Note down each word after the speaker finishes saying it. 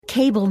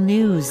Cable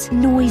news,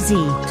 noisy,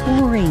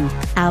 boring,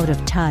 out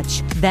of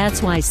touch.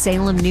 That's why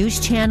Salem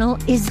News Channel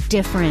is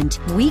different.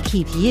 We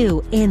keep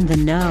you in the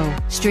know.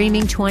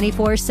 Streaming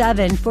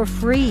 24/7 for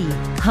free.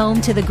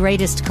 Home to the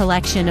greatest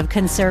collection of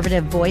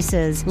conservative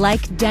voices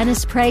like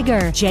Dennis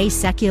Prager, Jay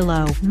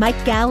Sekulow,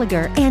 Mike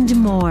Gallagher, and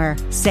more.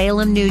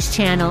 Salem News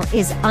Channel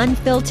is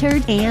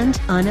unfiltered and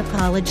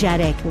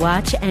unapologetic.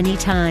 Watch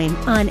anytime,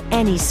 on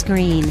any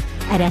screen,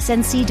 at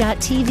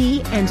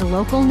snc.tv and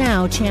Local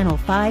Now Channel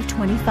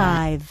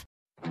 525.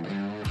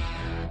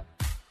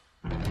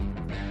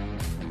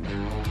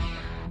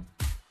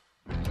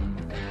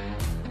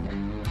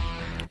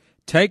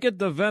 Take it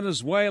to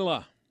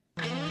Venezuela.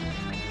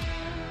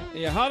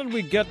 Yeah, how did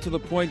we get to the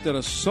point that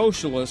a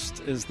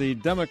socialist is the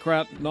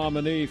Democrat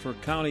nominee for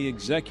county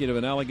executive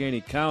in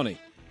Allegheny County?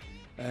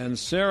 And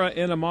Sarah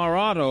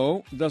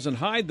Innamorato doesn't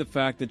hide the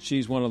fact that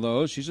she's one of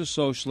those. She's a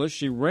socialist.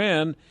 She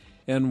ran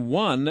and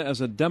won as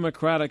a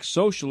Democratic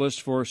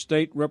socialist for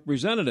state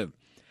representative.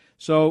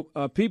 So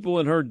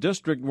people in her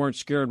district weren't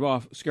scared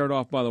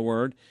off by the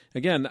word.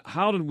 Again,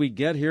 how did we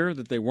get here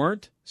that they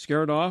weren't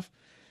scared off?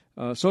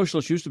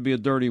 Socialist used to be a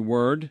dirty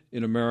word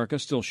in America,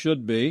 still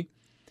should be.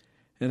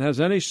 And has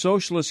any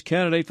socialist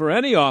candidate for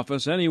any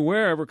office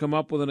anywhere ever come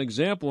up with an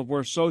example of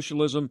where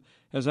socialism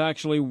has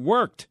actually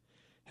worked?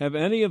 Have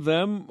any of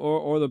them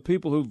or the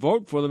people who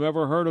vote for them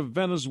ever heard of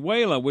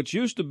Venezuela, which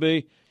used to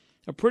be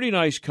a pretty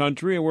nice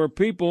country and where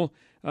people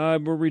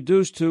were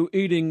reduced to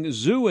eating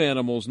zoo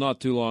animals not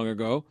too long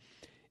ago?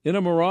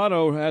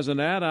 Innamorato has an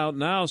ad out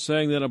now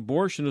saying that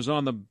abortion is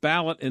on the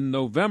ballot in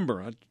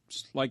November.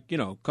 It's like,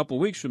 a couple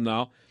of weeks from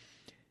now.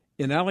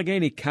 In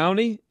Allegheny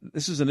County,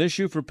 this is an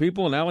issue for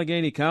people in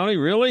Allegheny County?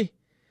 Really?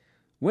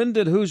 When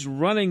did who's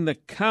running the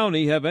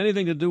county have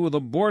anything to do with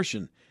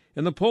abortion?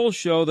 And the polls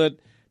show that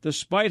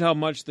despite how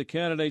much the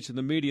candidates and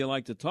the media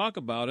like to talk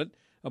about it,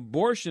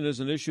 abortion is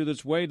an issue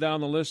that's way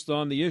down the list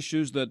on the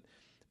issues that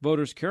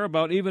voters care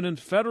about, even in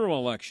federal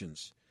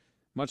elections,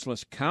 much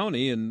less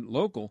county and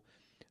local.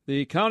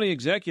 The county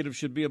executive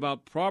should be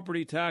about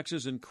property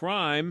taxes and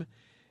crime.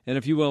 And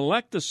if you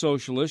elect a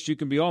socialist, you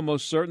can be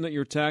almost certain that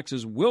your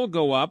taxes will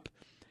go up,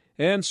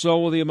 and so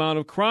will the amount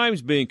of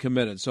crimes being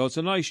committed. So it's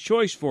a nice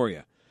choice for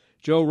you.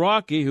 Joe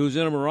Rockey, who's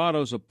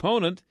Innamorato's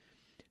opponent,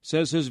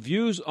 says his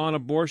views on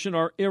abortion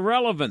are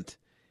irrelevant.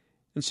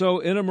 And so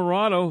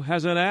Innamorato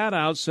has an ad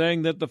out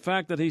saying that the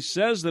fact that he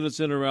says that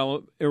it's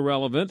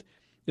irrelevant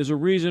is a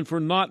reason for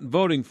not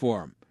voting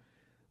for him.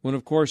 When,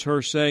 of course,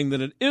 her saying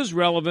that it is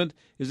relevant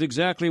is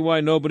exactly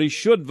why nobody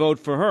should vote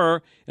for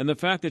her, and the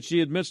fact that she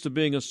admits to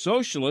being a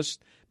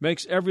socialist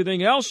makes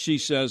everything else she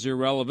says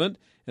irrelevant,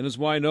 and is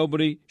why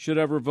nobody should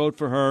ever vote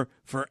for her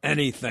for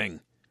anything.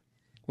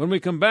 When we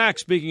come back,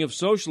 speaking of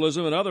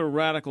socialism and other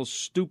radical,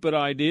 stupid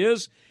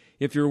ideas,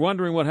 if you're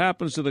wondering what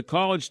happens to the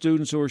college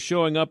students who are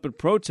showing up at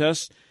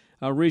protests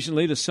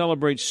recently to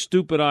celebrate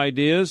stupid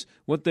ideas,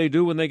 what they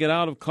do when they get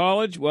out of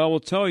college, well,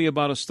 we'll tell you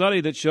about a study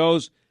that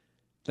shows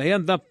they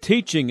end up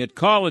teaching at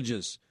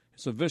colleges.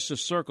 It's a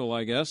vicious circle,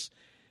 I guess.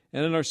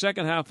 And in our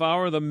second half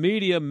hour, the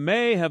media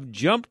may have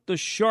jumped the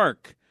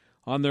shark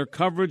on their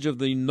coverage of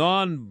the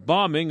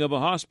non-bombing of a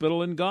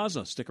hospital in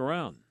Gaza. Stick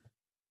around.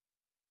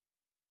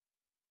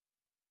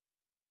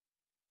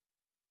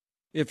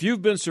 If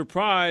you've been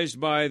surprised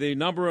by the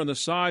number and the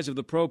size of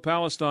the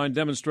pro-Palestine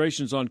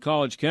demonstrations on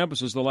college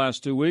campuses the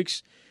last 2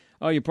 weeks,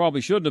 you probably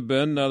shouldn't have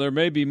been. There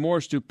may be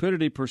more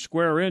stupidity per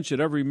square inch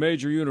at every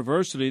major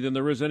university than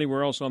there is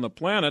anywhere else on the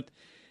planet,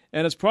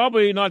 and it's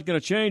probably not going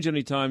to change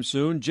anytime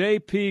soon.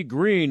 J.P.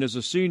 Green is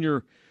a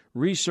senior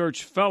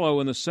research fellow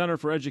in the Center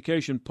for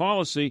Education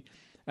Policy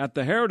at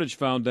the Heritage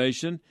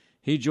Foundation.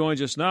 He joins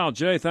us now.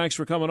 Jay, thanks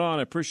for coming on.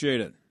 I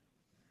appreciate it.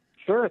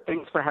 Sure.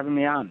 Thanks for having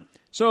me on.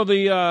 So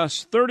the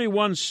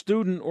 31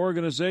 student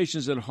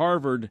organizations at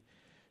Harvard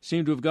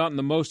seem to have gotten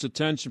the most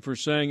attention for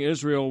saying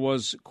Israel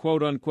was,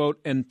 quote unquote,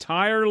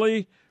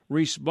 entirely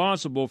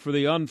responsible for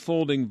the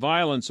unfolding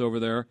violence over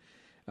there.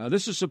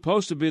 This is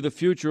supposed to be the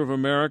future of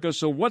America.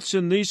 So what's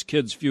in these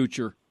kids'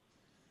 future?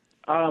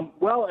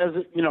 Well,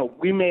 as you know,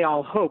 we may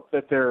all hope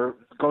that they're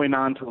going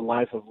on to a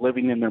life of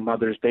living in their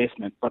mother's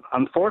basement. But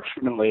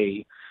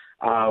unfortunately,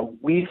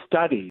 we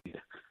studied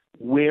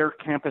where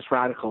campus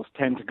radicals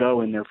tend to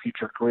go in their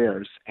future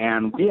careers.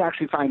 And we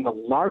actually find the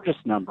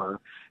largest number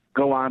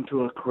go on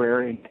to a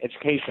career in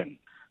education.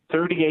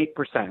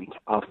 38%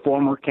 of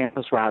former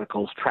campus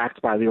radicals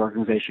tracked by the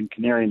organization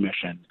Canary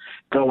Mission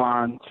go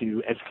on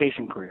to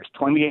education careers,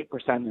 28%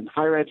 in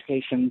higher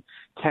education,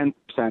 10%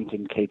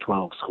 in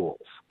K-12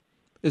 schools.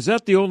 Is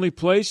that the only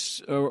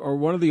place or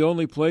one of the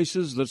only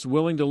places that's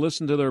willing to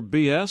listen to their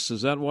BS?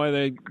 Is that why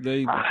they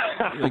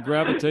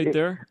gravitate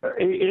there?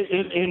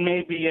 It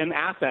may be an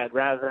asset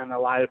rather than a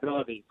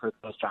liability for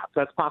those jobs.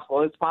 That's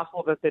possible. It's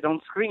possible that they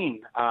don't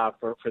screen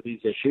for these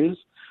issues.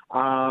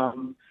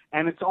 And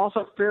it's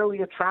also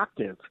fairly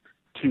attractive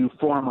to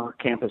former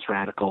campus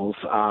radicals.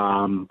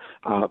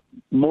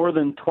 More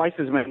than twice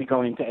as many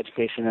going to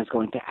education as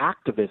going to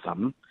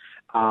activism.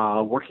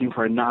 working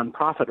for a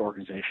nonprofit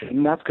organization.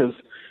 And that's because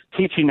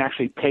teaching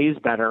actually pays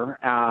better,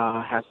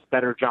 has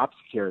better job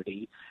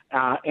security,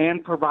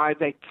 and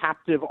provides a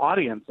captive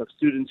audience of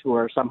students who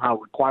are somehow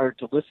required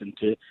to listen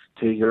to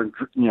your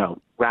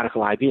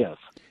radical ideas.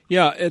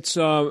 Yeah, it's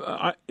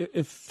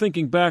if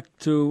thinking back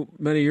to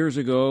many years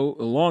ago,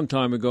 a long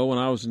time ago when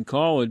I was in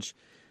college,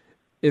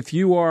 if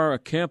you are a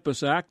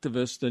campus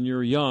activist and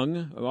you're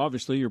young,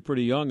 obviously you're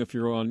pretty young if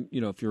you're on,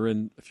 if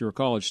you're a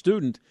college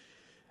student,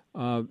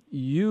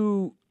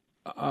 you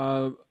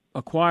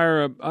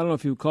acquire I don't know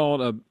if you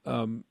call it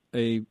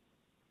a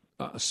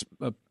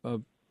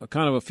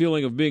kind of a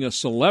feeling of being a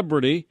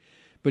celebrity,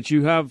 but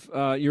you have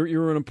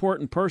you're an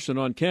important person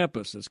on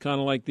campus. It's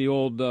kind of like the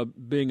old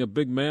being a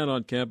big man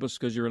on campus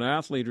because you're an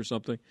athlete or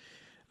something.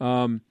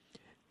 And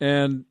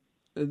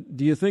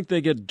do you think they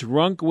get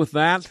drunk with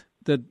that?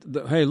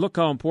 That hey, look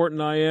how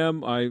important I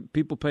am.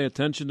 People pay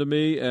attention to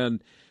me,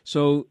 and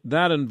so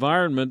that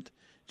environment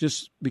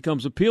just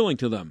becomes appealing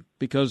to them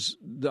because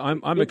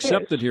I'm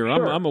accepted here.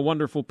 Sure. I'm a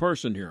wonderful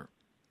person here.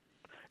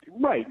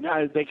 Right.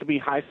 They can be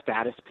high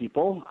status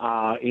people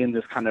in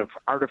this kind of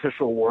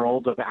artificial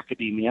world of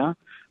academia,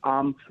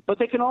 but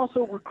they can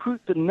also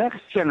recruit the next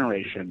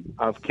generation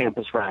of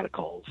campus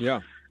radicals.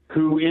 Yeah.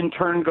 Who in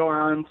turn go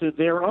on to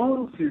their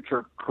own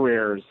future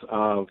careers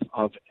of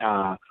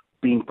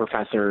being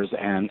professors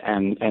and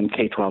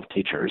K-12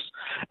 teachers.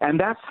 And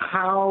that's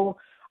how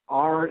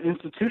our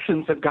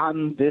institutions have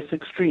gotten this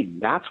extreme.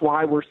 That's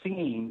why we're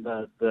seeing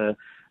the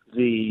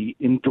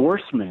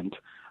endorsement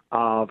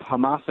of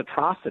Hamas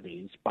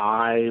atrocities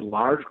by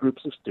large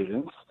groups of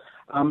students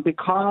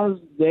because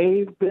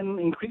they've been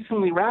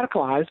increasingly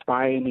radicalized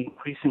by an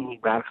increasingly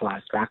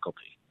radicalized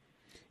faculty.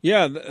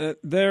 Yeah,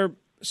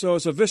 so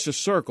it's a vicious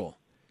circle.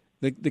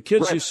 The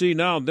kids right. You see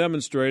now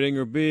demonstrating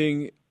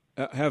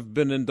have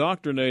been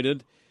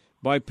indoctrinated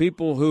by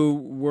people who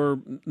were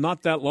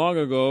not that long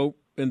ago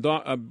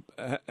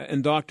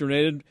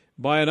indoctrinated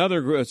by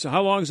another group. So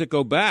how long does it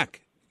go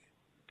back?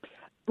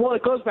 Well,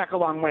 it goes back a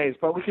long ways,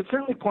 but we can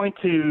certainly point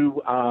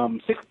to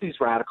 60s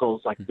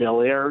radicals like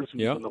Bill Ayers, who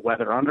was in the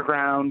Weather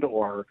Underground,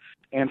 or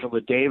Angela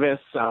Davis,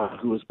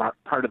 who was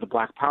part of the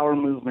Black Power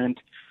movement,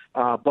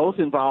 both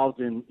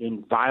involved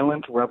in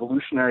violent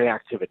revolutionary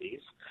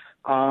activities.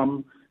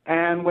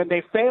 And when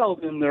they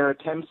failed in their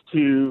attempts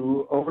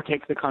to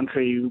overtake the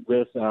country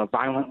with a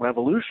violent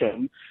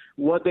revolution,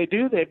 what they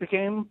do, they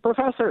became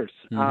professors.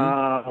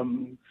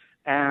 Mm-hmm.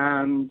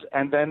 And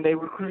then they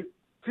recruit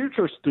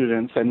future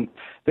students, and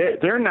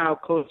they're now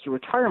close to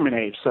retirement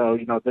age. So,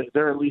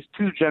 there are at least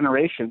two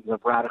generations of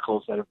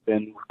radicals that have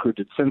been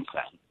recruited since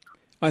then.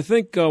 I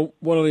think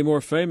one of the more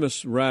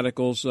famous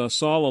radicals,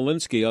 Saul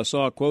Alinsky, I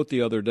saw a quote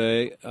the other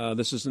day.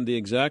 This isn't the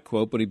exact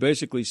quote, but he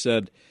basically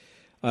said,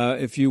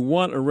 if you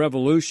want a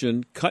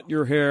revolution, cut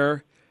your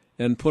hair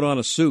and put on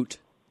a suit,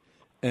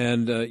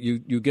 and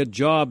you get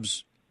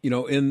jobs.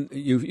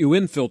 You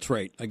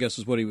infiltrate, I guess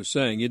is what he was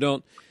saying.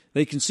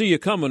 They can see you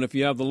coming if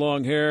you have the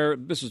long hair.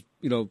 This is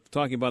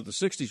talking about the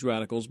 '60s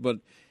radicals, but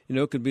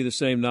it could be the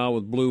same now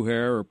with blue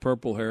hair or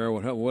purple hair,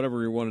 or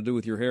whatever you want to do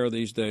with your hair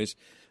these days.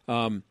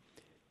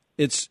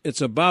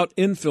 It's about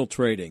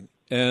infiltrating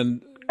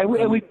and. And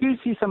we do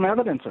see some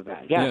evidence of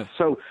that, yes. Yeah.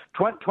 So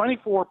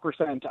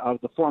 24% of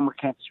the former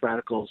campus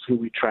radicals who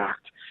we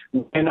tracked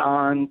went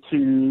on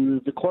to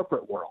the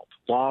corporate world,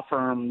 law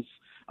firms,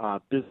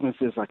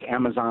 businesses like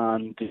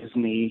Amazon,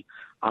 Disney,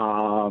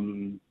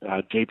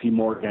 J.P.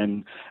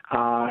 Morgan.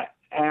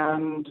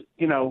 And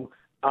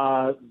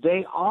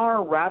they are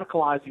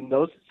radicalizing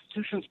those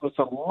institutions, but it's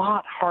a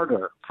lot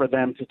harder for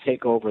them to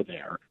take over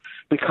there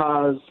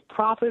because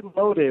profit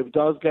motive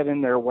does get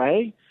in their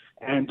way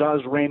and does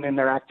rein in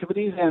their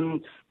activities.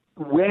 And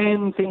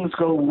when things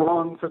go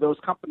wrong for those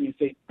companies,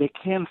 they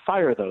can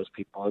fire those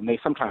people, and they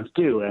sometimes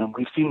do. And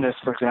we've seen this,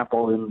 for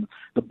example, in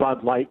the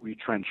Bud Light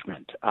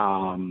retrenchment,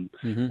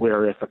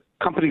 where if a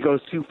company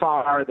goes too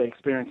far, they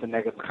experience a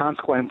negative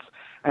consequence,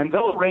 and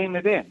they'll rein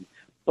it in.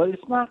 But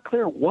it's not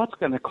clear what's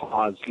going to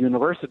cause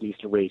universities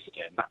to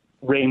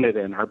rein it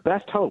in. Our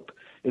best hope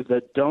is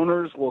that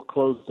donors will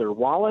close their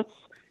wallets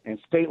and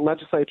state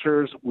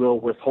legislatures will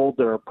withhold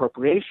their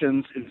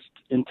appropriations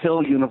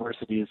until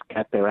universities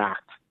get their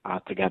act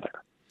together.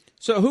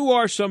 So who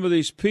are some of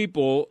these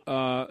people,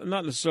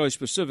 not necessarily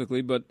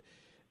specifically, but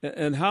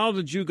and how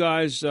did you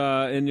guys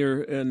in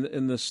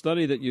the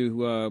study that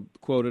you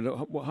quoted,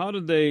 how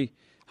did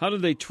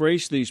they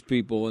trace these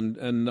people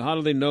and how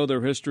do they know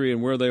their history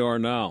and where they are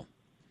now?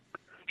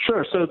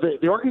 Sure. So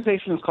the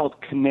organization is called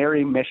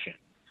Canary Mission.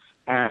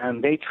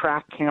 And they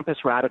track campus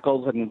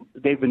radicals, and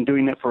they've been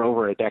doing it for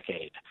over a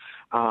decade.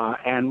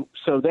 And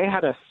so they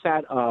had a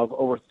set of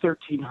over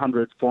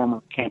 1,300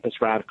 former campus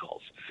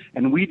radicals.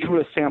 And we drew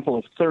a sample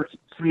of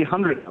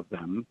 300 of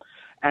them.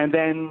 And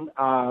then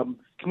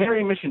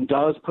Canary Mission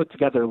does put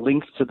together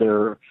links to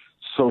their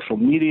social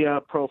media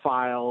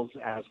profiles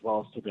as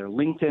well as to their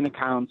LinkedIn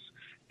accounts.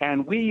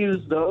 And we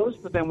used those,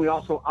 but then we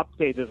also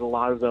updated a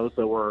lot of those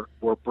that were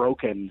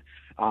broken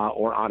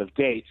or out of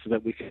date so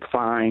that we could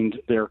find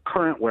their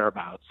current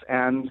whereabouts.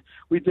 And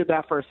we did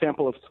that for a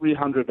sample of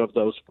 300 of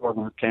those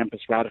former campus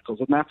radicals.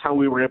 And that's how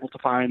we were able to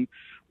find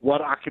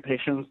what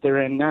occupations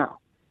they're in now.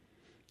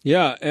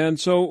 Yeah, and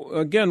so,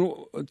 again,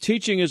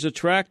 teaching is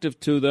attractive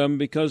to them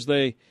because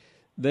they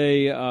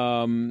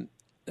have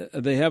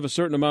a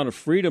certain amount of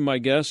freedom, I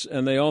guess,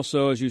 and they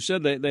also, as you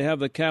said, they have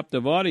the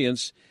captive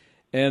audience,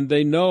 and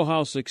they know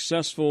how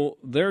successful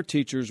their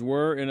teachers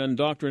were in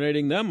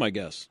indoctrinating them, I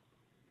guess.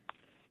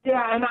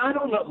 Yeah, and I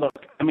don't know.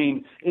 Look, I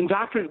mean,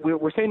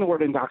 we're saying the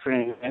word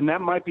indoctrinating, and that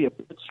might be a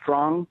bit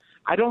strong.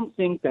 I don't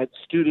think that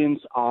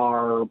students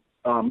are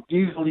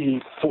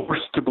easily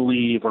forced to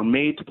believe or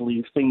made to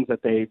believe things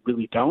that they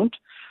really don't.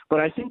 But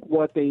I think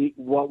what we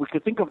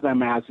could think of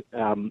them as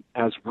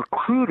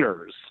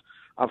recruiters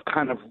of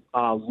kind of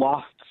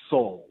lost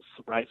souls,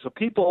 right? So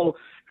people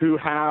who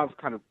have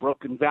kind of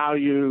broken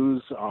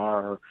values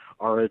are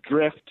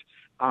adrift.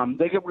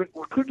 They get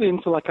recruited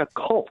into like a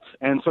cult,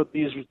 and so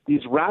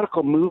these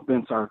radical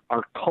movements are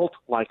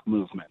cult-like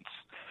movements.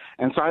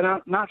 And so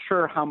I'm not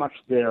sure how much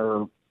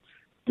they're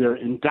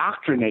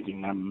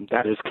indoctrinating them,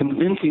 that is,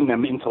 convincing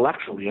them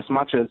intellectually, as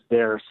much as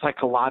they're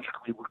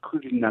psychologically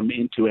recruiting them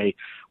into a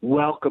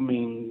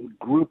welcoming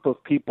group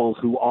of people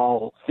who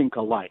all think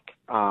alike,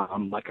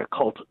 like a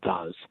cult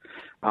does.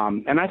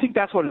 And I think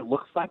that's what it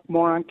looks like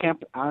more on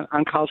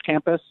college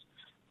campus.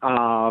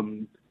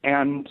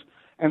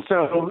 And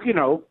so, you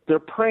know, they're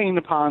preying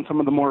upon some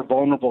of the more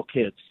vulnerable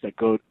kids that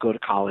go to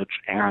college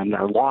and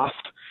are lost,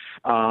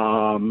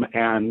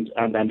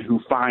 and then who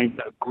find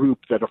a group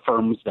that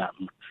affirms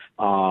them.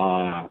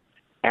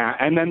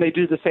 And then they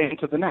do the same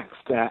to the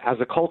next,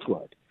 as a cult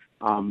would.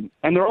 And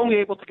they're only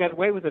able to get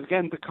away with it,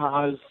 again,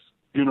 because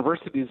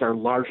universities are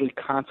largely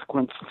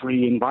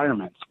consequence-free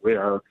environments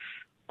where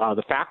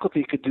the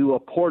faculty could do a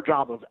poor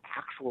job of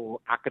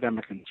actual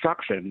academic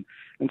instruction,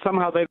 and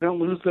somehow they don't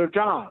lose their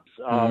jobs.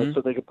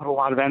 So they could put a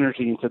lot of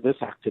energy into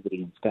this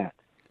activity instead.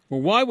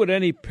 Well, why would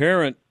any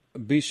parent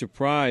be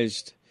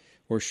surprised,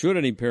 or should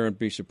any parent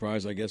be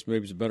surprised, I guess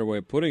maybe is a better way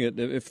of putting it,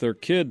 if their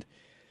kid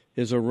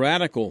is a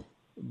radical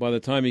by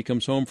the time he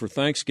comes home for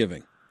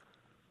Thanksgiving?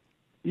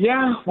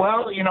 Yeah,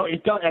 well, you know,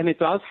 it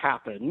does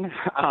happen.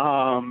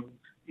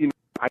 You know,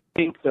 I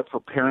think that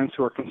for parents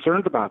who are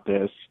concerned about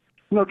this,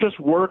 you know, just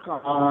work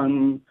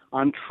on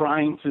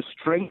trying to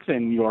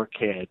strengthen your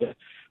kid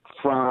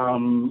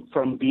from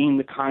being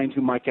the kind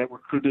who might get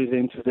recruited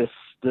into this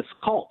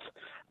cult.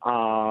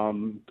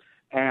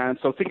 And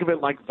so think of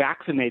it like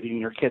vaccinating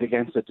your kid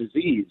against a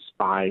disease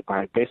by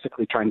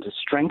basically trying to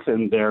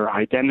strengthen their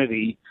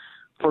identity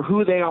for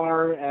who they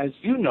are as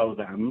you know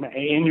them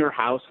in your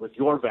house with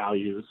your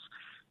values.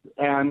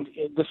 And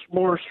the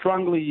more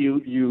strongly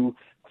you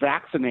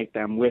vaccinate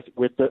them with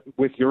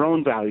your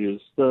own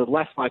values, the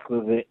less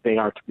likely they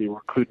are to be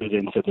recruited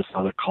into this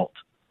other cult.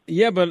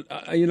 Yeah, but,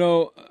 you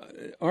know,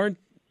 aren't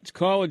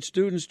college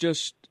students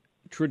just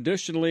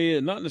traditionally,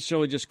 and not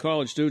necessarily just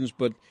college students,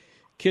 but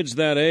kids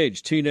that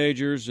age,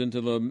 teenagers into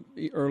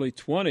the early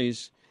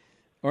 20s,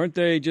 aren't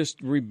they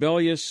just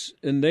rebellious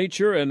in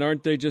nature, and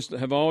aren't they just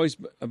have always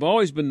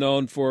been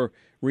known for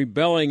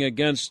rebelling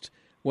against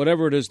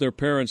whatever it is their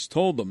parents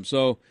told them?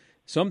 So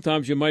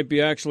sometimes you might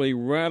be actually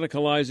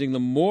radicalizing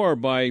them more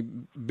by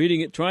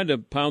trying to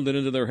pound it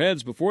into their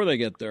heads before they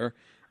get there.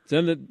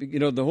 Then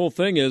the whole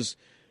thing is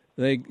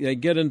they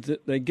get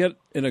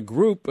in a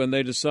group and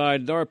they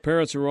decide our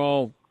parents are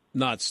all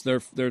nuts.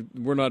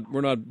 We're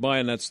not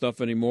buying that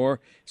stuff anymore.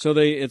 So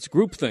it's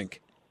groupthink.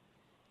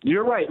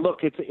 You're right.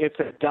 Look, it's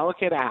a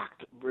delicate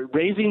act.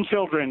 Raising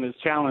children is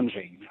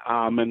challenging,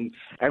 and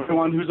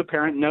everyone who's a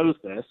parent knows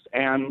this.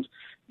 And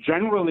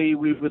generally,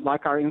 we would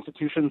like our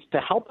institutions to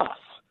help us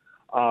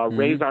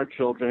raise our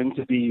children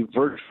to be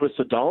virtuous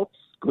adults,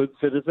 good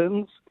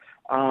citizens,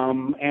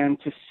 and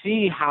to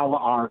see how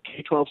our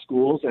K-12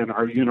 schools and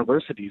our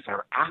universities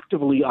are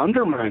actively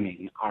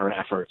undermining our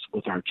efforts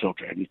with our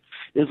children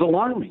is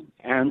alarming.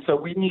 And so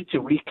we need to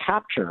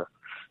recapture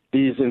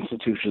these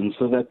institutions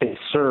so that they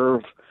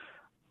serve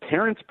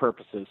parents'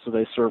 purposes, so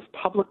they serve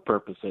public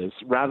purposes,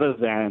 rather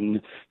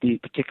than the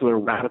particular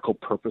radical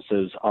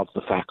purposes of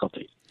the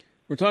faculty.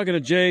 We're talking to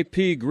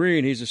J.P.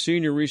 Green. He's a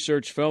senior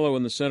research fellow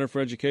in the Center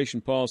for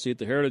Education Policy at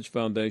the Heritage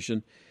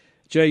Foundation.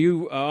 Jay,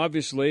 you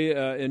obviously,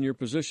 in your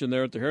position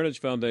there at the Heritage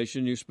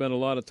Foundation, you spent a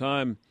lot of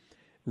time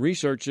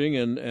researching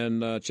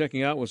and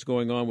checking out what's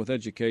going on with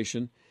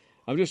education.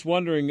 I'm just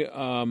wondering,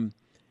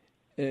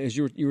 as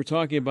you were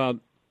talking about,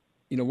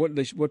 you know,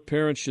 what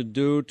parents should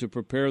do to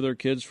prepare their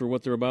kids for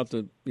what they're about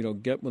to, you know,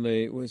 get when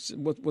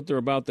what they're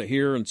about to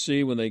hear and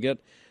see when they get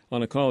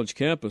on a college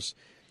campus.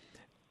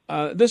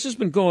 This has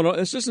been going on.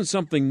 This isn't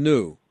something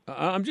new.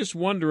 I'm just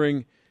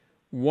wondering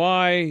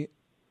why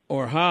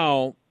or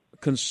how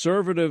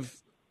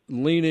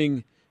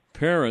conservative-leaning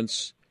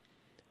parents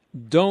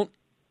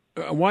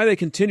why they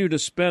continue to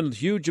spend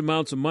huge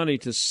amounts of money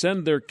to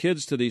send their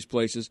kids to these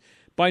places.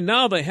 By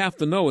now, they have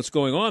to know what's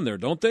going on there,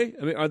 don't they?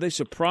 I mean, are they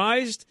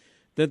surprised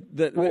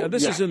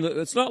This is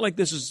it's not like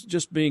this is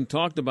just being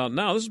talked about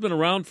now. This has been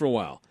around for a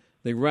while.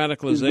 The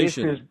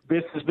radicalization.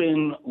 This has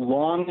been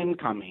long in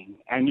coming,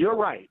 and you're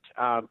right.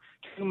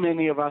 Too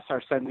many of us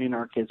are sending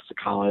our kids to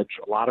college.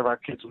 A lot of our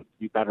kids would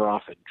be better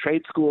off in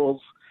trade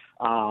schools,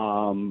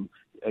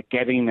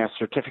 getting a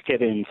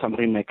certificate in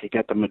something that could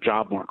get them a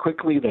job more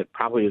quickly that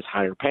probably is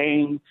higher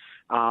paying,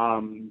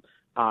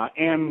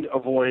 and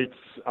avoids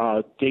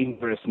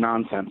dangerous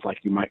nonsense like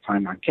you might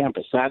find on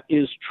campus. That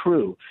is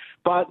true.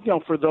 But,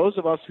 for those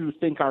of us who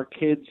think our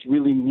kids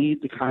really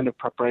need the kind of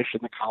preparation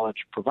that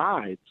college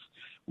provides,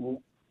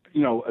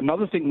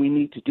 another thing we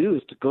need to do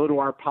is to go to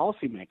our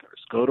policymakers,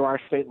 go to our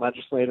state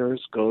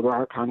legislators, go to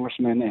our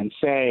congressmen and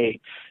say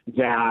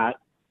that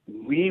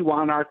we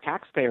want our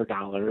taxpayer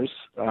dollars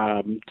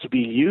to be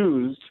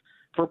used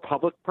for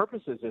public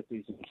purposes at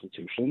these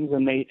institutions.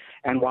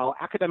 And while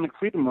academic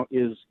freedom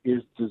is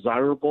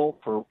desirable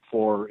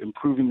for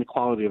improving the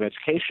quality of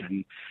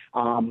education,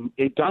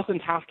 it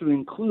doesn't have to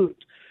include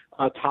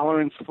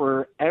tolerance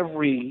for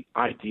every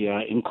idea,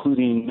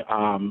 including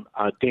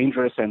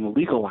dangerous and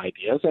illegal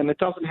ideas, and it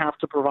doesn't have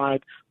to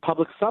provide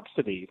public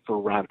subsidy for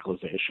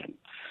radicalization.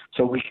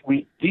 So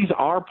these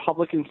are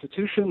public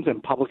institutions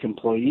and public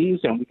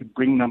employees, and we can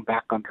bring them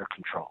back under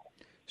control.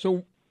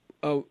 So,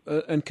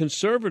 and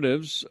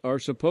conservatives are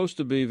supposed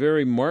to be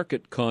very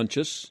market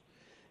conscious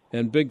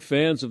and big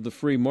fans of the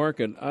free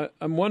market.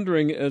 I'm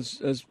wondering, as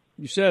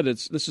you said,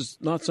 this is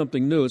not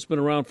something new. It's been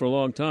around for a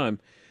long time.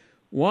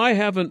 Why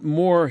haven't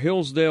more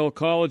Hillsdale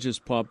colleges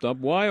popped up?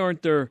 Why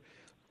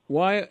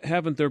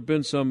haven't there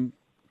been some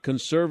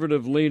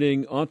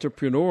conservative-leaning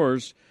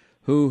entrepreneurs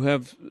who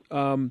have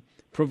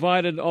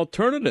provided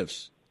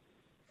alternatives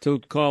to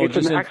colleges?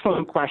 It's an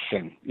excellent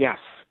question. Yes,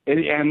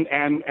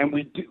 and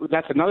we do.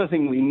 That's another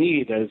thing we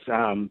need is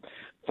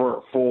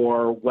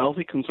for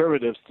wealthy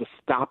conservatives to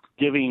stop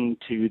giving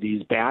to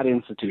these bad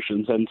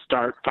institutions and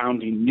start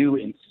founding new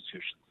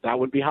institutions. That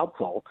would be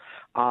helpful.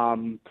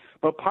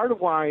 But part of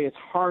why it's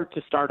hard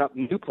to start up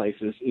new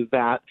places is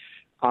that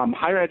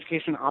higher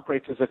education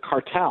operates as a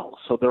cartel.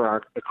 So there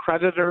are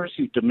accreditors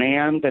who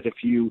demand that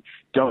if you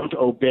don't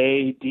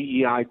obey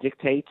DEI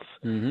dictates,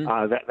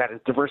 that is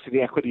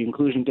diversity, equity,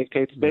 inclusion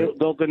dictates,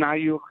 they'll deny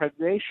you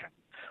accreditation.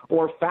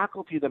 Or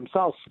faculty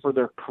themselves, for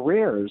their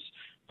careers,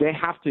 they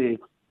have to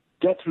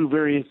get through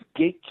various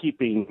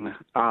gatekeeping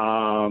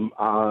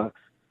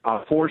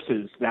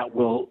forces that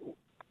will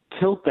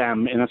tilt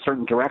them in a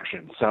certain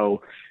direction.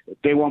 So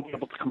they won't be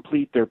able to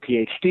complete their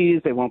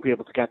PhDs, they won't be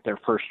able to get their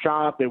first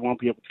job, they won't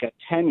be able to get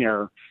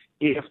tenure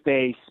if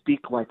they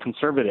speak like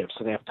conservatives.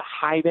 So they have to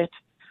hide it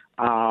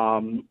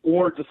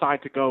or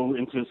decide to go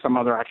into some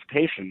other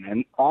occupation.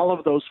 And all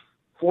of those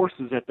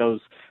forces at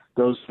those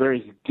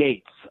various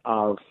gates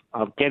of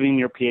getting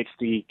your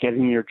PhD,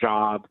 getting your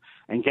job,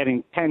 and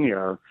getting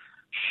tenure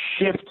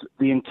shift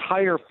the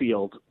entire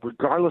field,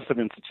 regardless of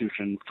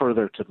institution,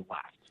 further to the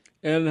left.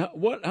 And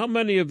how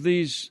many of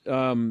these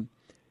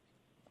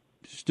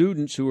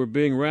students who are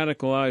being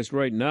radicalized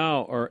right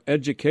now are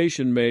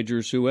education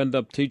majors who end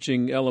up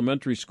teaching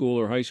elementary school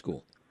or high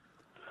school?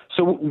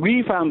 So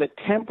we found that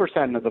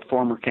 10% of the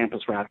former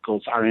campus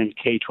radicals are in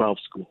K-12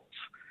 schools.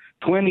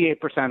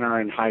 28% are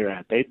in higher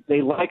ed.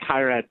 They like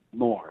higher ed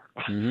more.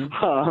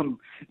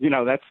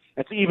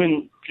 That's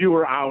even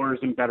fewer hours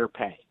and better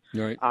pay.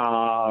 Right.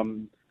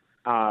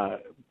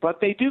 But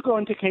they do go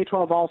into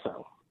K-12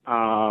 also.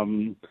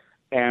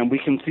 And we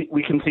can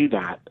see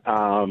that.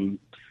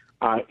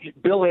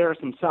 Bill Ayers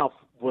himself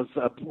was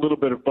a little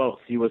bit of both.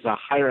 He was a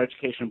higher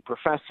education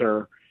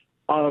professor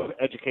of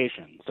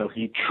education, so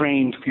he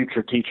trained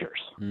future teachers.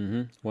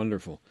 Mm-hmm.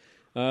 Wonderful.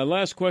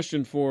 Last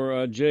question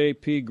for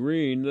J.P.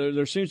 Green.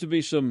 There seems to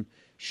be some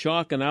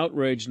shock and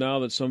outrage now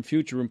that some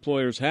future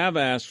employers have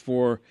asked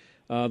for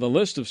the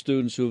list of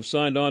students who have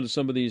signed on to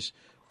some of these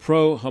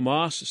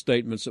pro-Hamas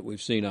statements that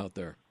we've seen out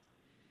there.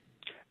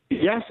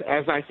 Yes,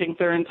 as I think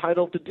they're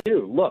entitled to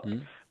do. Look,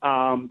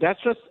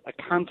 that's just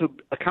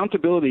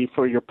accountability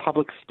for your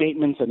public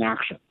statements and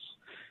actions.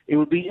 It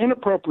would be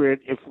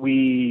inappropriate if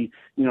we,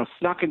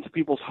 snuck into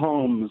people's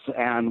homes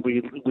and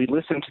we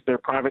listened to their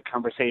private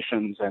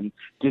conversations and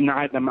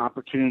denied them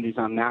opportunities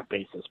on that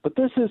basis. But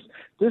this is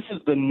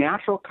the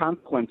natural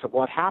consequence of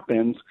what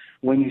happens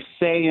when you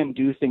say and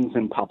do things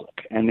in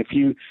public. And if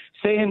you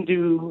say and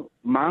do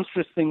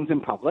monstrous things in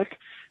public,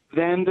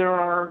 then there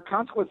are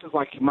consequences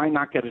like you might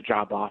not get a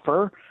job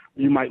offer,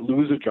 you might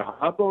lose a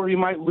job, or you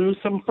might lose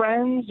some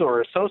friends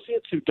or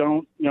associates who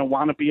don't,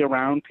 want to be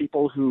around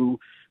people who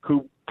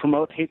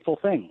promote hateful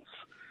things.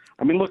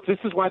 I mean, look, this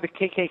is why the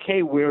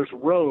KKK wears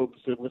robes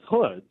with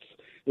hoods,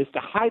 is to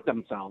hide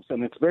themselves,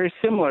 and it's very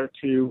similar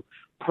to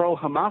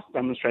pro-Hamas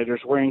demonstrators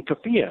wearing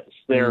keffiyehs.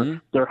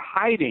 They're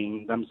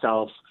hiding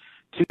themselves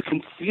to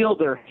conceal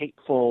their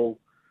hateful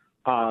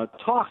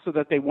talk so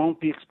that they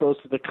won't be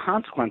exposed to the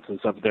consequences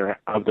of their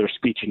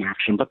speech and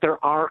action. But there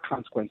are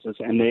consequences,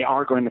 and they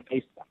are going to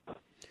face them.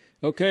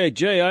 Okay,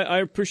 Jay, I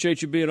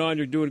appreciate you being on.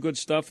 You're doing good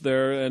stuff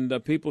there,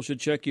 and people should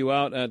check you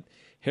out at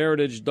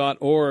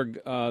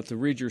heritage.org to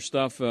read your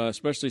stuff,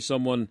 especially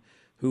someone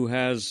who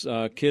has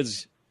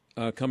kids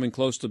coming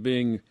close to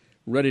being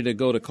ready to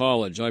go to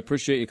college. I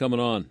appreciate you coming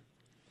on.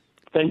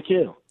 Thank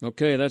you.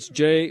 Okay, that's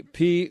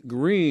J.P.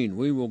 Green.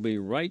 We will be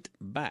right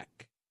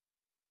back.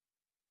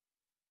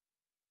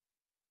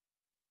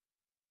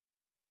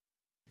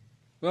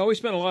 Well, we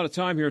spent a lot of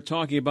time here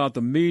talking about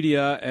the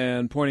media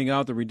and pointing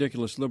out the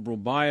ridiculous liberal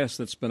bias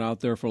that's been out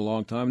there for a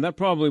long time. That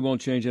probably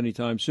won't change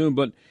anytime soon,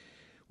 but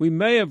we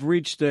may have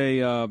reached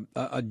a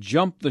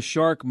jump the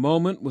shark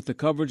moment with the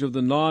coverage of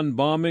the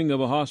non-bombing of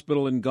a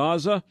hospital in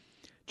Gaza.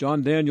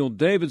 John Daniel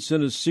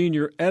Davidson is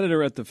senior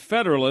editor at The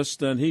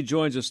Federalist, and he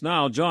joins us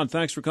now. John,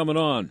 thanks for coming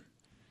on.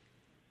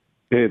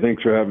 Hey,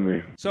 thanks for having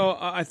me. So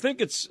I think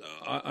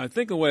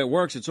the way it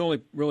works, it's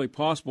only really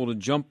possible to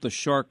jump the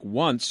shark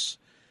once.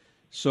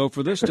 So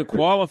for this to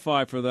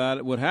qualify for that,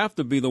 it would have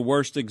to be the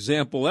worst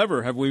example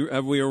ever. Have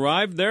we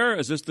arrived there?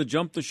 Is this the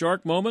jump the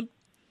shark moment?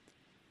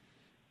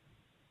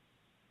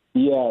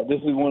 Yeah,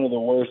 this is one of the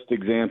worst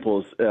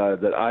examples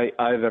that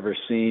I've ever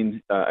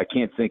seen. I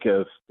can't think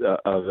of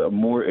a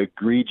more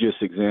egregious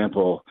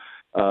example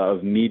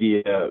of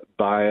media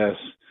bias,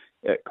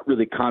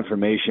 really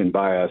confirmation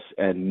bias,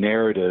 and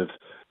narrative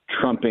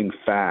trumping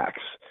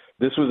facts.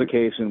 This was a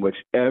case in which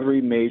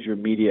every major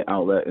media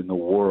outlet in the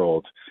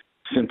world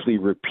simply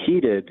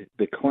repeated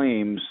the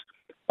claims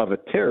of a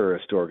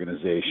terrorist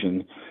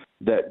organization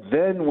that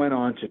then went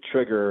on to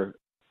trigger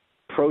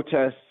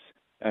protests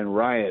and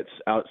riots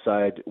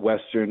outside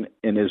Western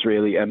and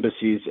Israeli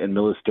embassies and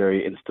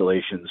military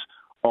installations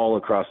all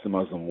across the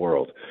Muslim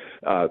world.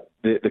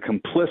 The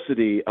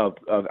complicity of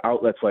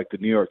outlets like the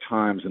New York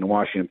Times and the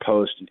Washington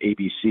Post and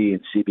ABC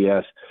and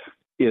CBS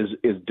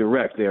is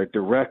direct. They are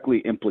directly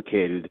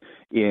implicated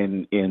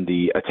in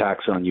the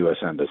attacks on U.S.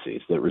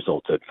 embassies that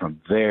resulted from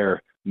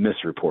their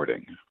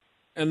misreporting.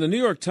 And the New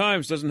York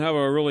Times doesn't have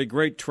a really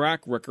great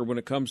track record when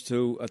it comes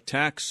to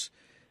attacks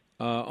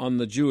on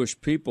the Jewish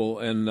people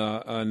and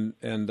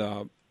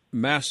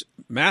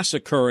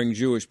massacring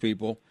Jewish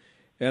people,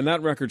 and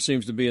that record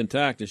seems to be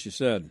intact, as you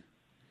said.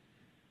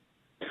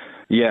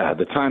 Yeah,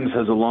 the Times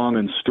has a long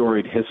and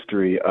storied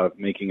history of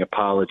making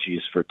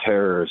apologies for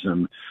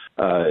terrorism,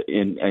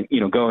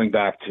 going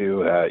back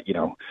to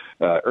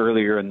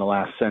earlier in the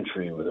last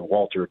century with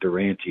Walter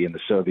Duranty in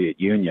the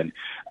Soviet Union.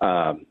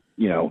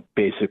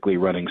 Basically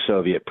running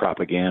Soviet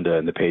propaganda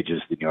in the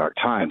pages of the New York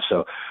Times.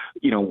 So,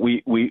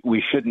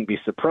 we shouldn't be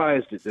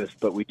surprised at this,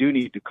 but we do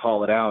need to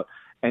call it out.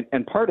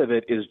 And part of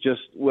it is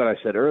just what I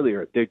said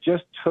earlier. They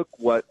just took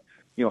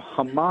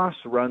Hamas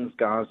runs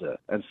Gaza.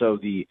 And so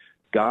the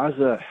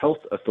Gaza Health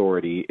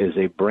Authority is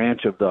a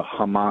branch of the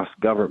Hamas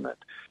government.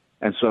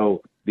 And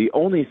so the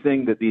only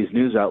thing that these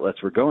news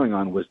outlets were going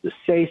on was the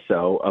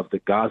say-so of the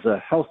Gaza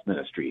Health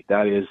Ministry.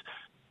 That is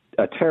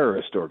a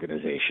terrorist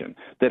organization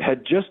that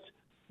had just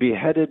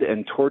beheaded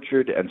and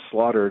tortured and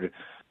slaughtered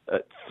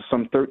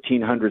some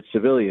 1,300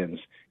 civilians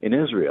in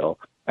Israel.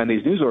 And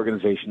these news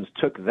organizations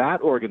took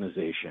that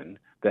organization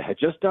that had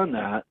just done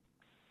that,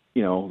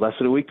 less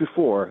than a week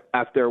before,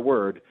 at their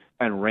word,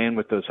 and ran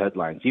with those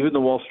headlines. Even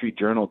the Wall Street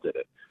Journal did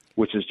it,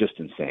 which is just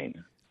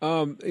insane.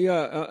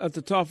 At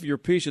the top of your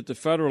piece at The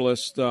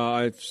Federalist,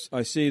 I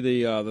see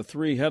the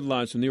three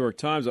headlines from the New York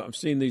Times. I've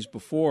seen these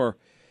before.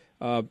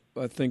 I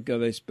think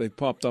they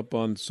popped up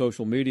on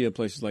social media,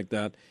 places like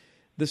that.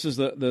 This is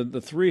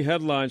the three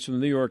headlines from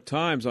the New York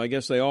Times. I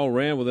guess they all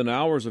ran within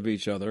hours of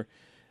each other.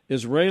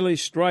 Israeli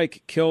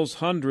strike kills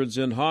hundreds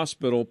in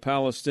hospital,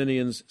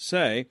 Palestinians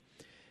say.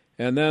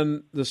 And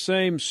then the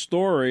same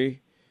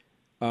story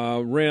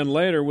ran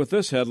later with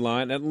this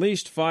headline, at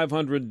least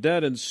 500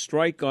 dead in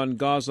strike on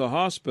Gaza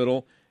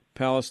hospital,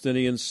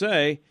 Palestinians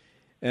say.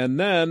 And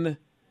then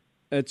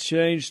it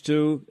changed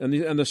to, and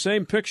the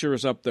same picture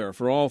is up there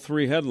for all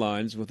three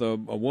headlines with a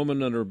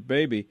woman and her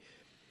baby.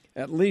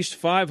 At least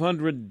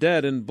 500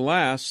 dead in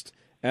blast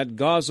at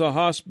Gaza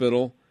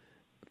hospital,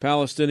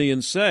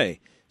 Palestinians say.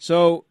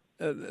 So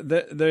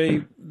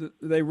they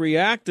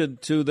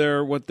reacted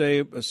to what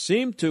they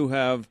seemed to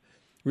have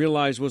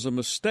realized was a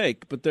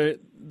mistake, but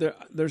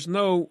there's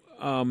no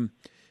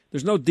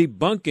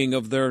debunking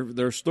of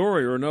their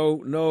story or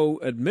no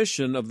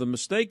admission of the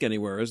mistake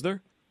anywhere, is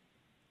there?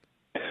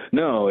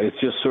 No, it's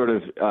just sort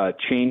of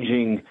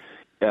changing,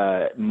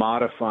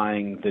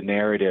 modifying the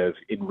narrative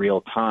in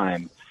real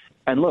time.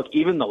 And look,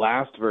 even the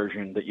last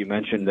version that you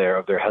mentioned there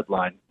of their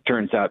headline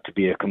turns out to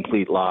be a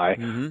complete lie.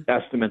 Mm-hmm.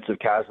 Estimates of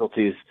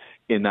casualties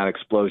in that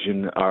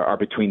explosion are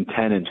between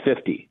 10 and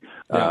 50.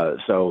 Yeah.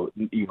 So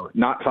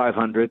not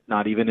 500,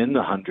 not even in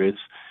the hundreds,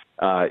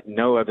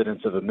 no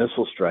evidence of a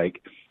missile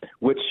strike,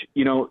 which,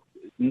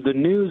 the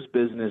news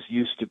business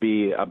used to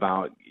be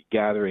about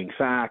gathering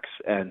facts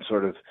and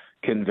sort of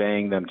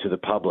conveying them to the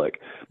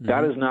public. Mm-hmm.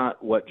 That is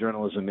not what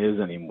journalism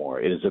is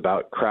anymore. It is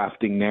about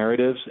crafting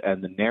narratives,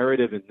 and the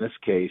narrative in this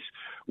case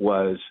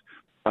was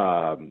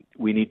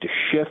we need to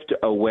shift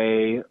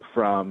away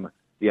from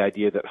the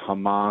idea that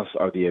Hamas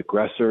are the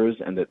aggressors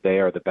and that they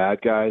are the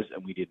bad guys,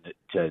 and we need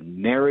to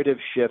narrative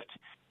shift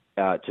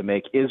to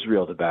make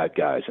Israel the bad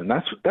guys, and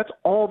that's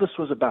all this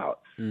was about.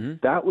 Mm-hmm.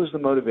 That was the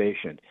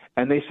motivation,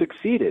 and they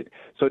succeeded.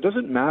 So it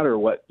doesn't matter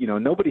what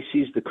nobody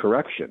sees the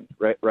correction,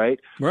 right?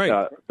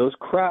 Right. Those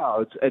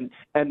crowds, and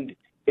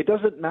it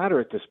doesn't matter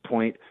at this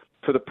point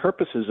for the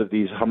purposes of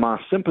these Hamas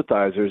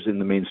sympathizers in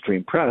the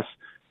mainstream press.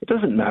 It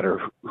doesn't matter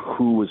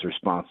who was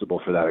responsible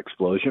for that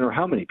explosion or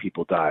how many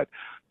people died.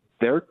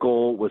 Their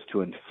goal was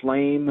to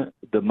inflame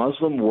the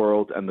Muslim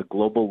world and the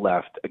global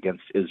left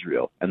against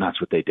Israel, and that's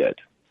what they did.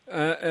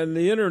 And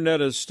the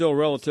Internet is still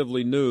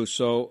relatively new,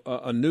 so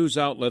a news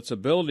outlet's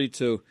ability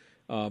to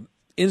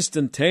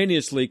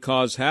instantaneously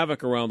cause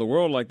havoc around the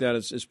world like that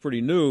is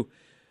pretty new,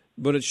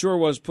 but it sure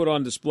was put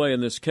on display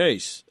in this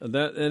case. And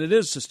it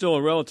is still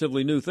a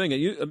relatively new thing.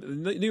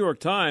 The New York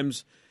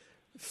Times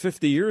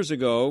 50 years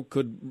ago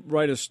could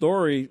write a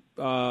story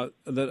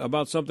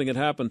about something that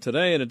happened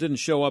today, and it didn't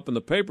show up in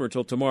the paper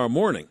until tomorrow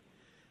morning.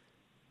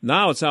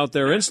 Now it's out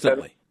there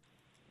instantly.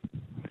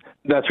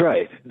 That's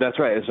right.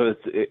 So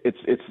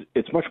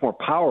it's much more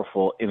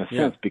powerful in a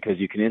sense because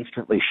you can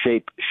instantly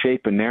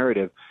shape a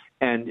narrative.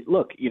 And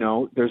look,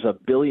 there's 1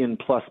 billion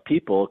plus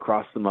people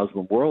across the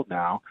Muslim world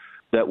now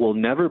that will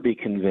never be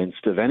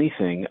convinced of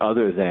anything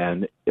other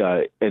than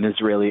an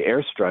Israeli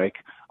airstrike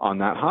on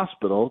that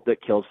hospital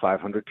that killed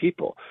 500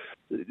 people.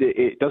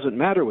 It doesn't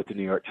matter what the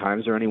New York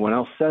Times or anyone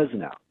else says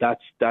now.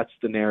 That's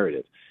the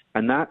narrative,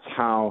 and that's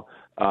how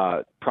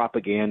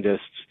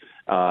propagandists,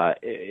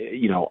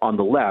 on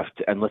the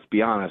left, and let's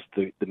be honest,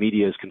 the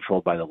media is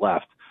controlled by the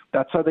left.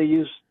 That's how they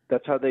use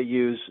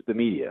the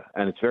media,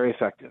 and it's very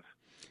effective.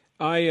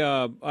 I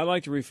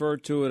like to refer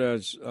to it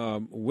as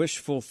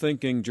wishful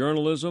thinking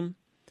journalism.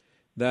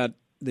 That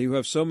you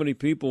have so many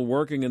people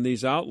working in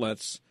these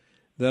outlets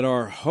that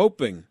are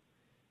hoping,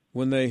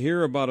 when they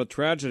hear about a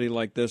tragedy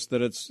like this,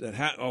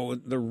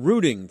 that they're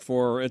rooting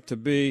for it to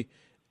be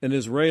an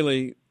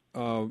Israeli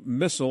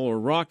missile or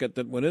rocket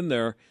that went in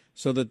there,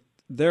 so that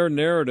their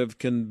narrative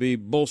can be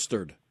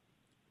bolstered.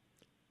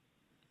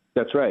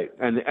 That's right,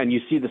 and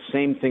you see the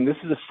same thing. This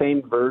is the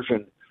same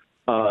version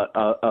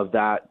of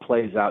that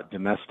plays out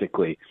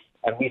domestically,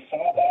 and we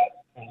saw that,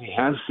 and we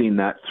have seen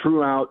that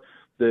throughout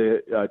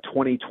the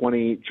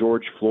 2020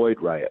 George Floyd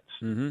riots.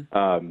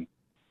 Mm-hmm.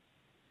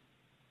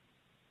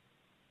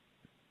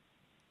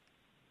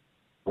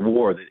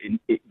 War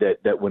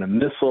that when a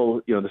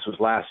missile, this was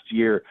last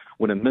year,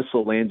 when a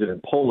missile landed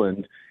in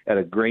Poland at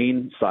a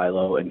grain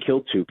silo and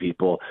killed 2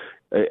 people,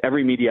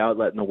 every media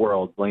outlet in the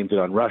world blamed it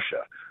on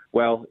Russia.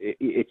 Well,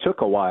 it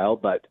took a while,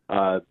 but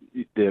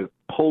the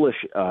Polish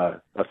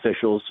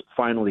officials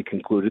finally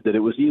concluded that it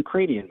was a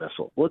Ukrainian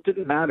missile. Well, it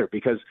didn't matter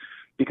because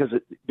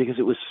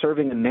it was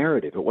serving a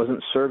narrative. It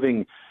wasn't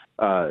serving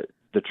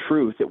the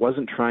truth. It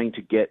wasn't trying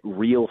to get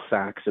real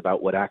facts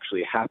about what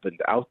actually happened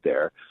out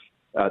there.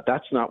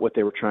 That's not what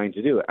they were trying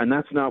to do, and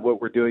that's not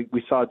what we're doing.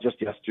 We saw just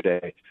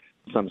yesterday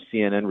some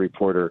CNN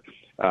reporter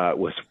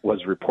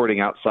was reporting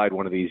outside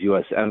one of these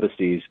U.S.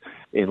 embassies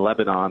in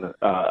Lebanon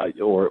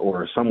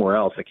or somewhere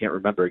else. I can't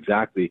remember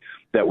exactly.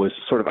 That was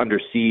sort of under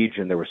siege,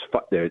 and they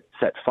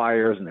set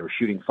fires and they were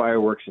shooting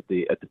fireworks at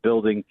the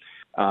building.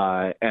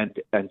 And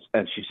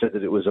she said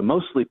that it was a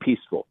mostly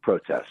peaceful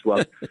protest.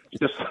 Well,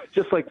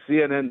 just like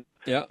CNN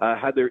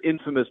had their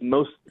infamous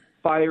most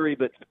fiery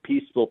but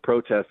peaceful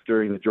protest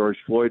during the George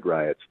Floyd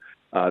riots.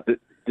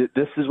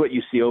 This is what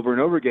you see over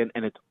and over again,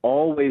 and it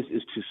always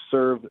is to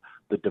serve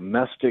the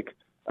domestic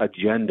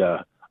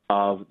agenda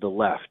of the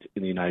left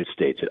in the United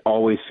States. It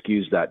always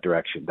skews that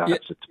direction.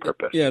 That's its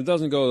purpose. Yeah, it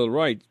doesn't go to the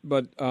right.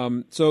 But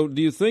so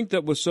do you think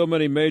that with so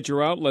many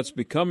major outlets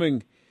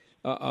becoming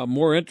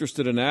more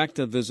interested in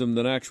activism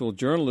than actual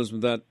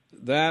journalism, that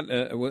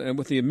and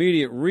with the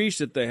immediate reach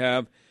that they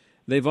have,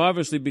 they've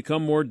obviously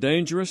become more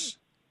dangerous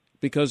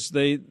because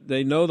they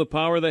know the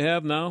power they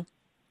have now?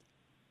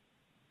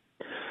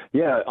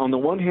 Yeah, on the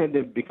one hand,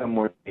 they've become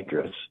more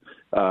dangerous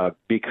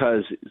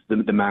because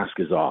the mask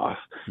is off,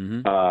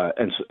 mm-hmm.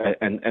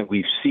 And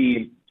we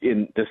see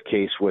in this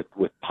case with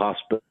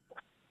hospitals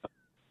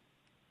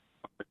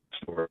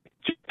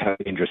how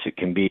dangerous it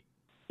can be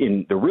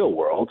in the real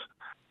world.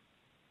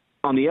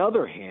 On the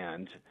other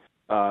hand,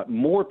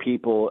 more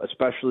people,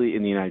 especially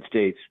in the United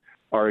States,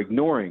 are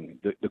ignoring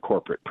the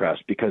corporate press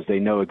because they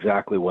know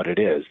exactly what it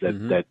is,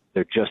 that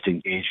they're just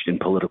engaged in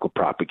political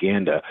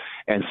propaganda.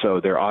 And so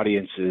their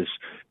audiences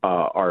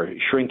are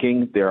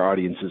shrinking, their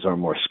audiences are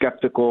more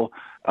skeptical,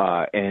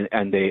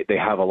 and they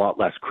have a lot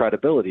less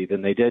credibility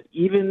than they did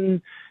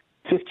even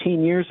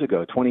 15 years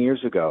ago, 20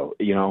 years ago.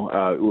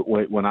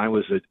 When I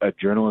was a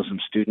journalism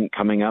student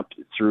coming up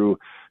through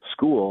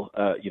school,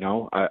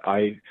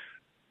 I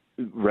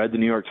read the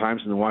New York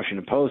Times and the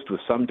Washington Post with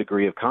some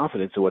degree of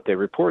confidence in what they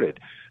reported.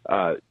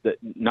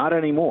 Not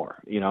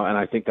anymore, and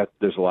I think that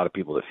there's a lot of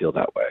people that feel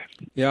that way.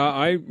 Yeah,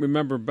 I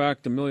remember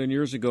back a million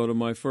years ago to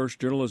my first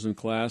journalism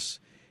class,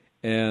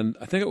 and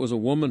I think it was a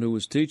woman who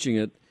was teaching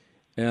it,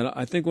 and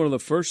I think one of the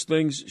first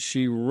things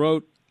she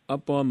wrote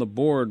up on the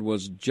board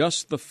was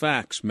 "just the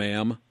facts,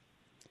 ma'am."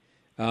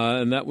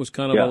 And that was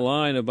kind of a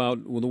line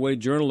about the way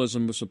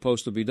journalism was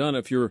supposed to be done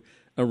if you're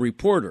a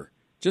reporter.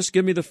 Just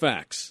give me the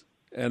facts.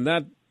 And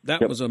that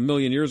Yep. was a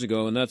million years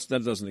ago, and that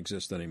doesn't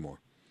exist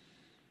anymore.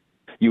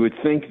 You would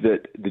think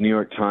that the New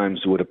York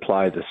Times would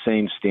apply the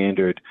same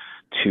standard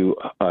to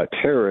a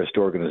terrorist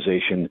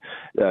organization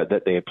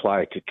that they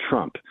apply to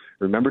Trump.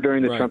 Remember,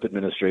 during the Right. Trump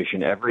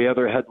administration, every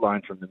other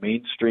headline from the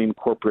mainstream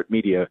corporate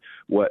media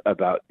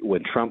about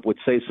when Trump would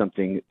say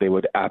something, they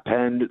would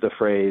append the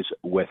phrase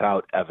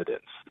 "without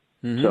evidence."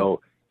 Mm-hmm.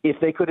 So if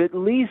they could at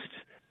least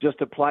just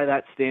apply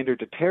that standard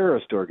to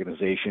terrorist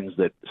organizations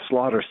that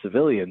slaughter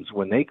civilians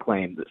when they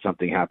claim that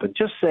something happened,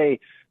 just say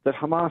that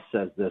Hamas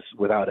says this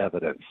without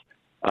evidence.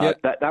 Yeah.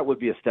 That would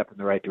be a step in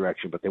the right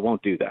direction, but they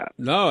won't do that.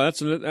 No,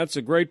 that's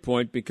a great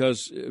point,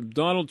 because if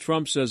Donald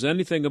Trump says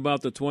anything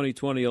about the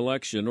 2020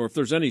 election, or if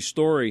there's any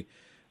story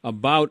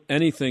about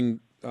anything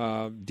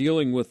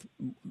dealing with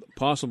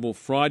possible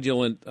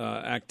fraudulent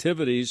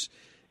activities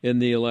in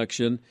the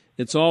election,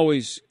 it's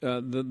always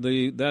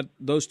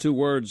those two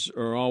words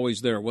are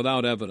always there,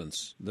 without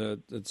evidence.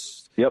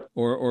 Yep.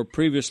 Or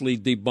previously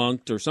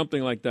debunked or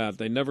something like that.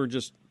 They never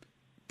just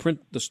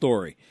print the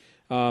story.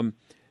 Right.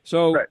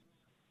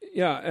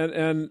 Yeah,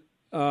 and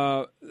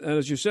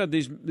as you said,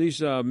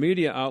 these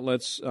media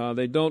outlets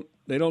they don't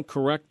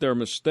correct their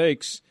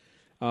mistakes.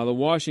 The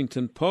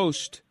Washington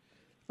Post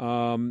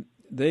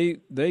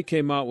they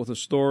came out with a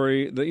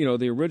story,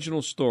 the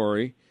original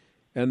story,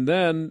 and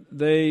then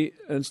they,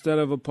 instead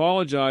of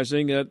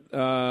apologizing at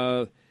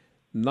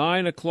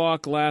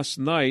 9:00 last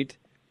night,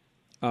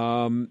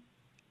 the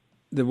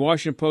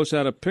Washington Post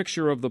had a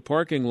picture of the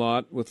parking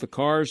lot with the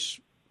cars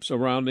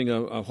surrounding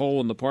a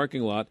hole in the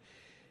parking lot.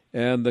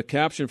 And the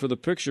caption for the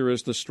picture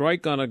is, "The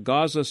strike on a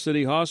Gaza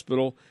City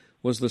hospital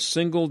was the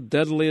single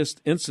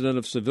deadliest incident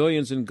of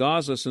civilians in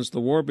Gaza since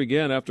the war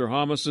began after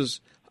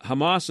Hamas's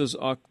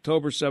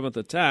October 7th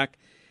attack.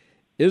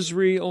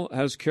 Israel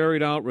has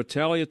carried out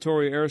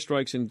retaliatory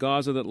airstrikes in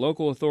Gaza that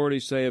local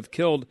authorities say have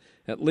killed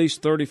at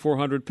least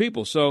 3,400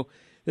 people." So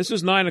this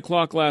is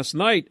 9:00 last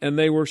night, and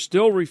they were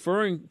still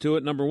referring to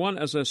it, number one,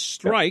 as a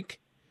strike.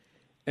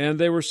 And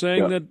they were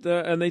saying that,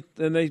 and they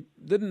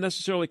didn't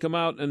necessarily come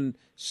out and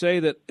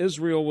say that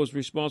Israel was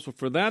responsible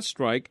for that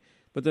strike,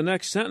 but the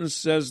next sentence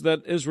says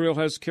that Israel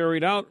has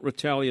carried out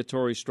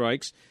retaliatory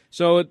strikes.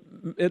 So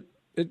it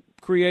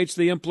creates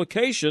the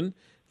implication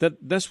that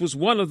this was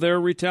one of their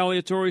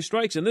retaliatory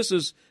strikes, and this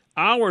is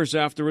hours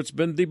after it's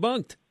been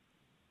debunked,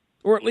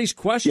 or at least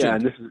questioned. Yeah,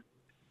 and this is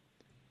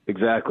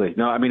exactly.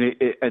 No, I mean,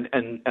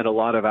 and a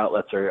lot of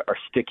outlets are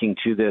sticking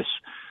to this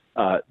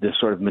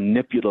sort of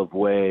manipulative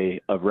way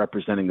of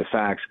representing the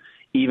facts,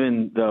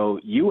 even though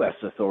U.S.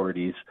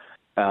 authorities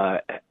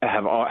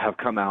have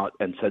come out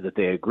and said that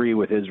they agree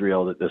with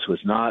Israel that this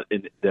was not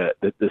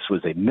that this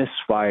was a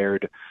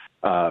misfired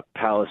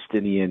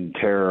Palestinian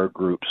terror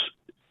group's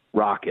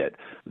rocket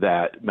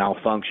that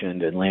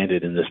malfunctioned and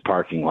landed in this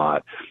parking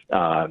lot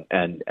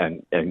and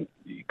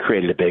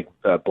created a big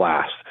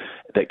blast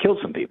that killed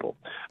some people.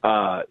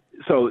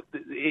 So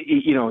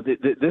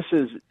this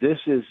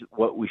is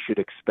what we should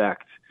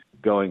expect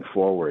going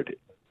forward.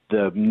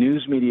 The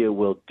news media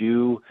will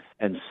do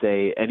and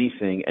say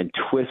anything and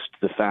twist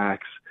the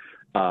facts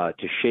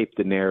to shape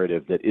the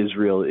narrative that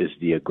Israel is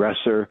the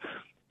aggressor,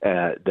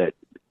 that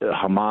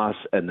Hamas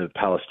and the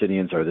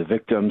Palestinians are the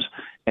victims,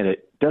 and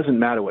it doesn't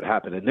matter what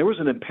happened. And there was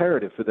an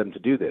imperative for them to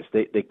do this.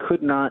 They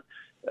could not,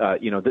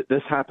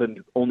 this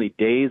happened only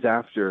days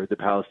after the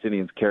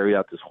Palestinians carried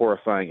out this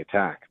horrifying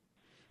attack.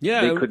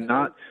 Yeah, they could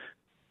not.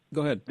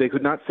 Go ahead. They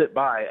could not sit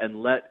by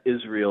and let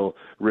Israel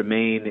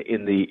remain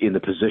in the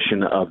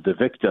position of the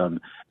victim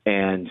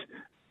and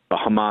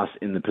Hamas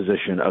in the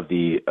position of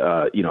the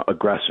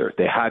aggressor.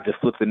 They had to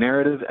flip the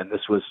narrative, and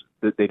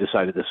they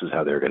decided this was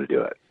how they were going to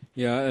do it.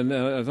 Yeah, and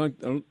I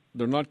think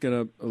they're not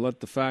going to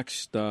let the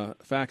facts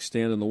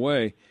stand in the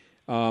way.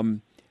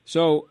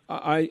 So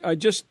I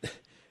just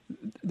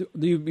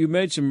you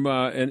made some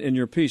in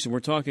your piece, and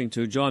we're talking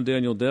to John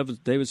Daniel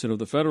Davidson of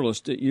the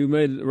Federalist. You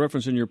made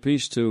reference in your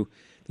piece to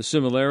the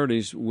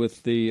similarities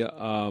with the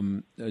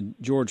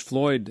George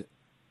Floyd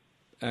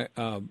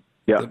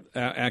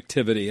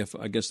activity, if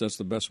I guess that's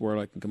the best word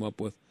I can come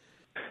up with.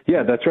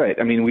 Yeah, that's right.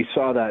 I mean, we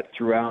saw that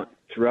throughout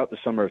the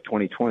summer of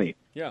 2020.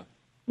 Yeah,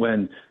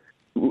 when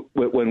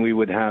we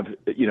would have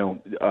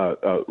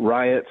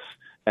riots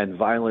and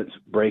violence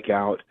break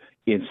out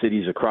in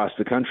cities across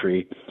the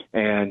country,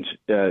 and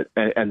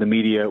the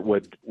media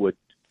would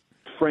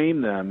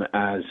frame them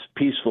as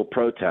peaceful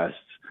protests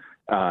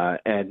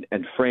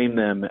and frame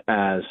them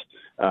as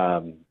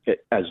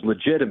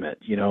legitimate,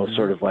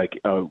 sort of like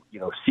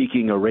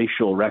seeking a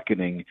racial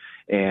reckoning,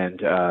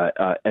 and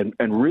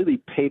really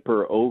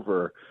paper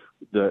over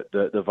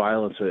the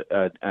violence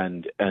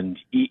and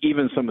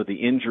even some of the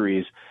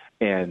injuries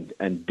and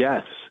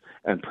deaths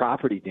and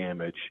property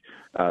damage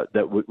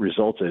that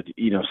resulted.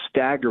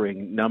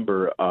 Staggering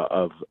number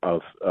of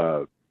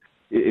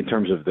in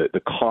terms of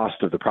the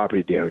cost of the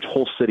property damage.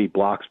 Whole city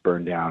blocks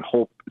burned down,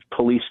 whole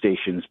police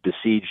stations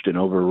besieged and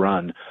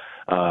overrun.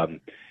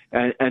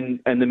 And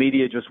the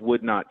media just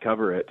would not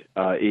cover it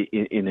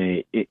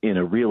in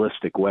a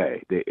realistic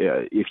way.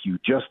 If you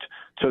just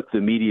took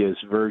the media's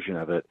version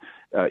of it,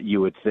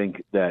 you would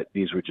think that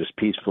these were just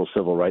peaceful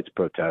civil rights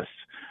protests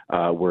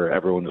where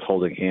everyone was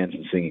holding hands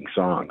and singing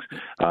songs.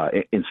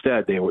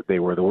 Instead, they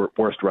were the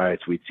worst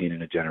riots we'd seen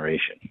in a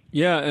generation.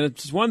 Yeah, and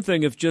it's one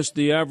thing if just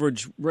the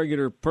average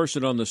regular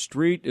person on the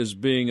street is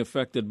being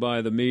affected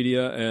by the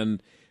media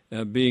and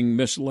being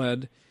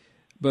misled.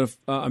 But if,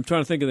 I'm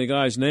trying to think of the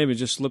guy's name; it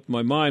just slipped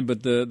my mind.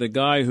 But the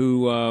guy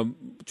who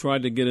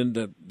tried to get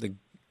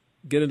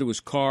into his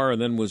car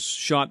and then was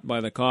shot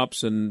by the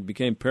cops and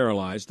became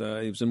paralyzed.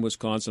 He was in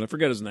Wisconsin. I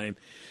forget his name.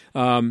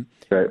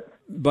 Right.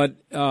 But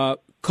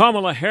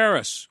Kamala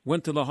Harris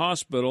went to the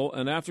hospital,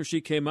 and after she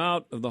came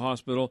out of the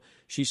hospital,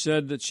 she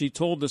said that she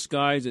told this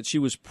guy that she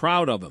was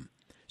proud of him.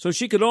 So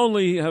she could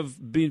only have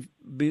been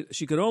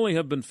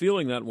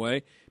feeling that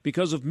way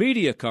because of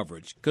media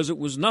coverage, because it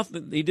was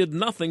nothing. He did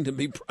nothing to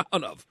be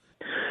proud of.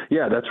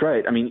 Yeah, that's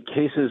right. I mean,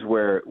 cases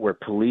where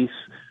police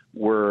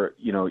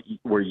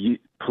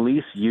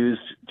police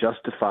used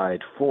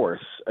justified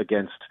force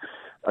against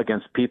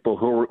people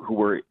who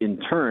were in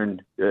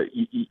turn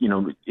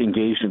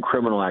engaged in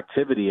criminal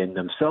activity and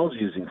themselves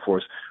using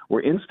force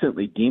were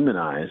instantly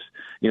demonized.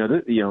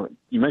 You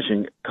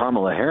mentioned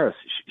Kamala Harris.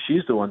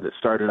 She's the one that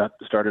started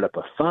up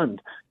a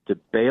fund to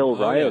bail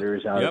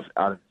rioters out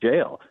of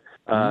jail.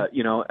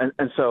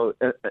 So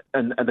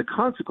the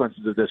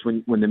consequences of this,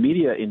 when the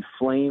media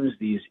inflames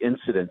these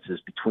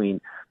incidences between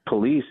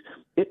police,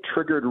 it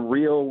triggered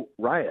real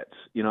riots.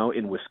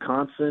 In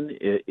Wisconsin,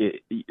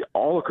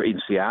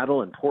 in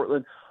Seattle and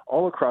Portland,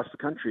 all across the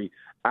country,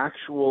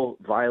 actual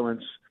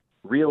violence,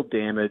 real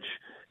damage,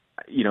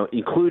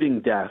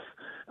 including death.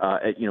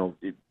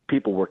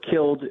 People were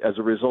killed as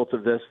a result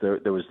of this.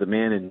 There was the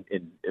man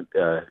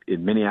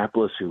in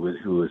Minneapolis who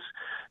was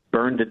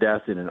burned to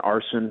death in an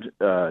arson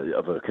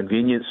of a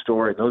convenience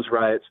store. And those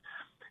riots,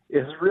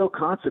 it has real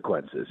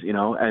consequences,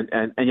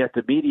 and yet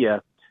the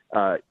media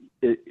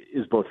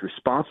is both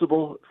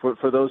responsible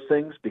for those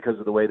things because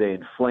of the way they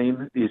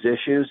inflame these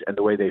issues and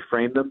the way they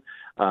frame them,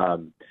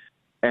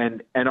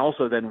 and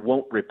also then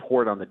won't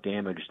report on the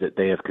damage that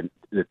they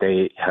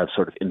have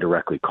sort of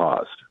indirectly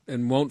caused,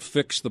 and won't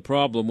fix the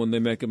problem when they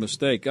make a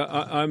mistake.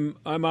 I'm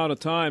out of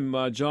time,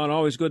 John.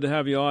 Always good to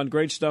have you on.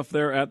 Great stuff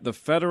there at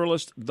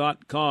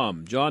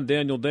thefederalist.com. John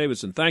Daniel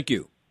Davison, thank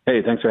you.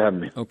 Hey, thanks for having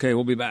me. Okay,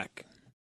 we'll be back.